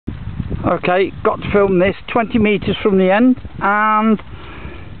Okay, got to film this 20 metres from the end, and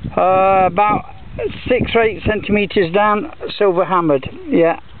about 6 or 8 centimetres down, silver hammered.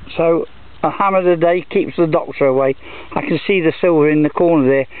 Yeah, so a hammer a day keeps the doctor away. I can see the silver in the corner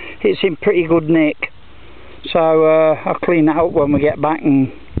there. It's in pretty good nick, so I'll clean that up when we get back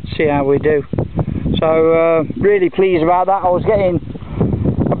and see how we do. So really pleased about that. I was getting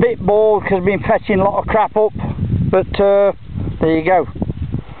a bit bored because I've been fetching a lot of crap up, but there you go,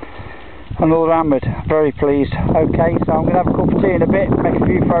 another hammered. Very pleased. Okay, so I'm going to have a cup of tea in a bit, make a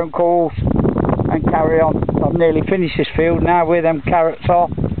few phone calls and carry on. I've nearly finished this field now. Where them carrots are,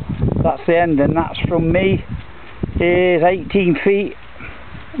 that's the end, and that's from me is 18 feet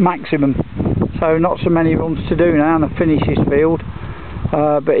maximum, so not so many runs to do now and I've finished this field.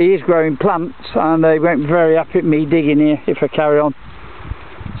 But he is growing plants and they won't be very happy at me digging here if I carry on.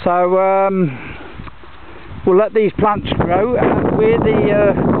 So we'll let these plants grow, and with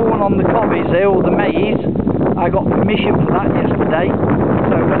the corn on the cobbies there, or the maize, I got permission for that yesterday,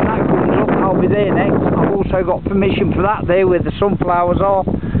 so when that comes up I'll be there next. I've also got permission for that there where the sunflowers are,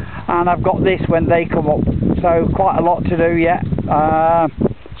 and I've got this when they come up, so quite a lot to do yet.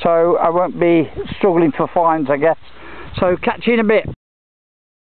 So I won't be struggling for fines, I guess. So catch you in a bit.